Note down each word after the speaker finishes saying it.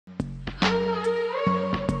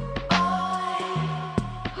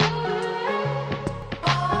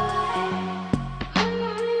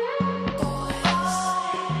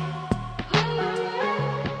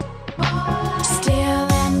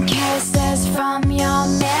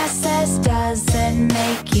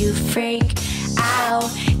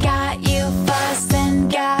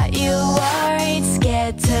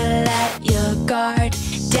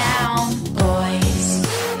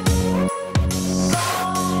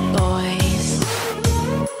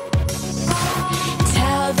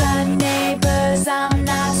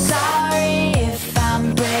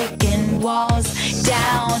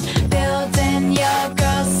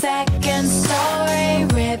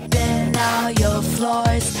your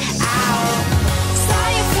floors out. Saw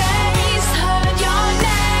your face, heard your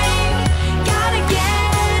name, gotta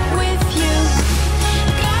get with you.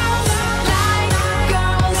 Girls like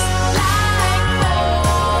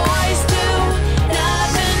boys do,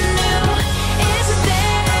 nothing new. Isn't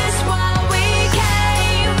this why we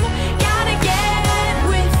came? Gotta get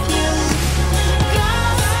with you.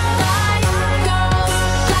 Girls like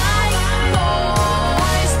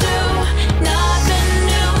boys do, nothing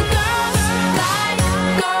new. Girls like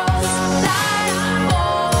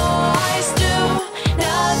boys do,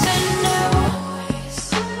 nothing new.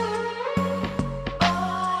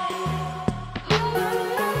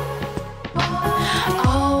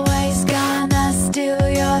 Always gonna steal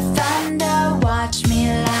your thunder. Watch me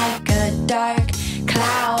like a dark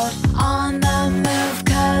cloud on the move,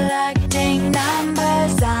 collecting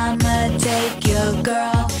numbers. I'ma take your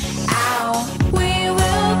girl out. We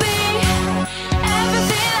will be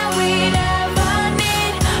everything that we'd ever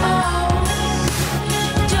need. Oh,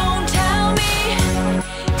 don't tell me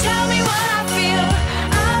what I feel.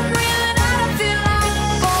 I'm reeling out, I feel like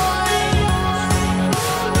boys.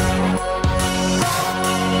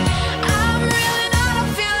 I'm reeling out, I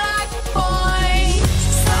feel like boys.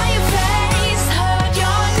 Saw your face, heard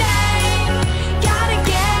your name, gotta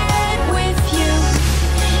get with you.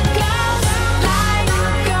 Girls like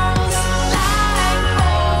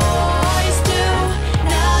boys do,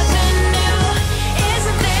 nothing new.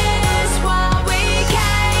 Isn't this why we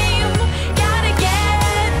came? Gotta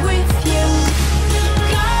get with you.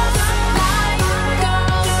 Girls like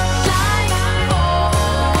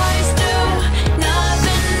boys do,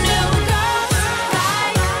 nothing new. Girls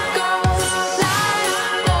like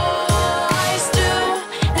boys do,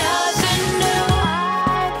 nothing new.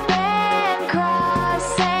 I've been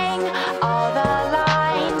crossing all the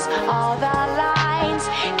lines,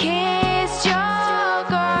 kissed your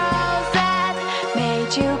girls that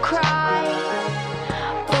made you cry.